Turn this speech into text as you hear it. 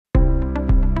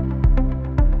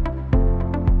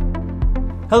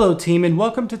Hello team, and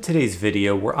welcome to today's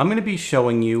video where I'm going to be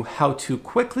showing you how to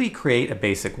quickly create a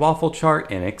basic waffle chart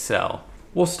in Excel.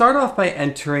 We'll start off by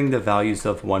entering the values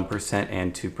of 1%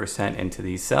 and 2% into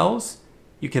these cells.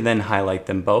 You can then highlight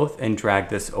them both and drag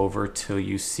this over till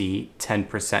you see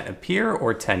 10% appear,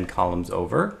 or 10 columns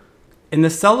over. In the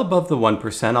cell above the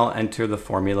 1%, I'll enter the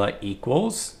formula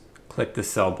equals, click the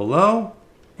cell below,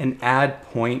 and add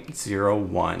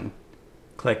 0.01.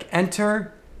 Click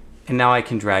enter. And now I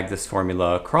can drag this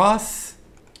formula across,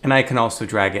 and I can also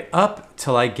drag it up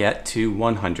till I get to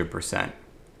 100%.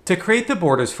 To create the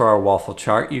borders for our waffle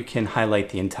chart, you can highlight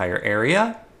the entire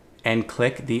area and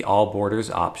click the All Borders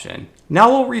option.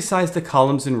 Now we'll resize the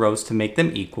columns and rows to make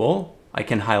them equal. I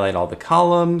can highlight all the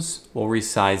columns, we'll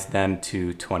resize them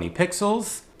to 20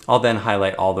 pixels. I'll then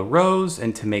highlight all the rows,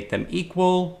 and to make them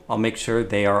equal, I'll make sure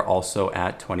they are also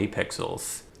at 20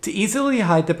 pixels. To easily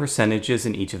hide the percentages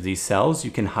in each of these cells,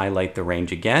 you can highlight the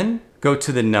range again, go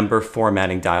to the number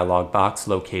formatting dialog box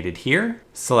located here,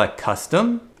 select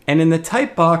custom, and in the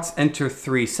type box, enter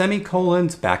 3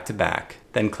 semicolons back to back,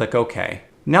 then click OK.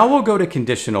 Now we'll go to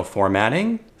conditional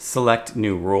formatting, select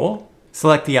new rule,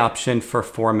 select the option for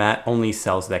format only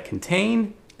cells that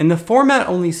contain. In the format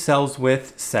only cells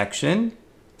with section,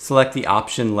 select the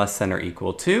option less than or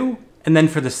equal to. And then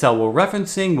for the cell we're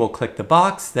referencing, we'll click the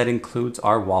box that includes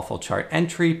our waffle chart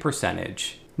entry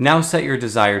percentage. Now set your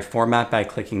desired format by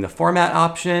clicking the format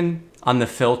option. On the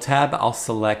fill tab, I'll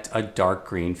select a dark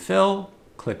green fill,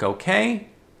 click OK,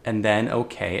 and then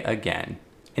OK again.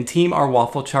 And team, our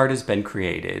waffle chart has been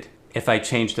created. If I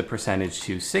change the percentage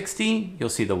to 60, you'll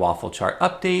see the waffle chart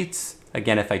updates.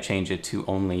 Again, if I change it to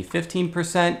only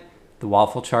 15%, the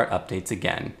waffle chart updates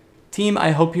again. Team,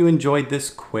 I hope you enjoyed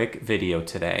this quick video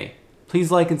today. Please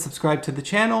like and subscribe to the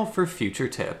channel for future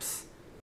tips.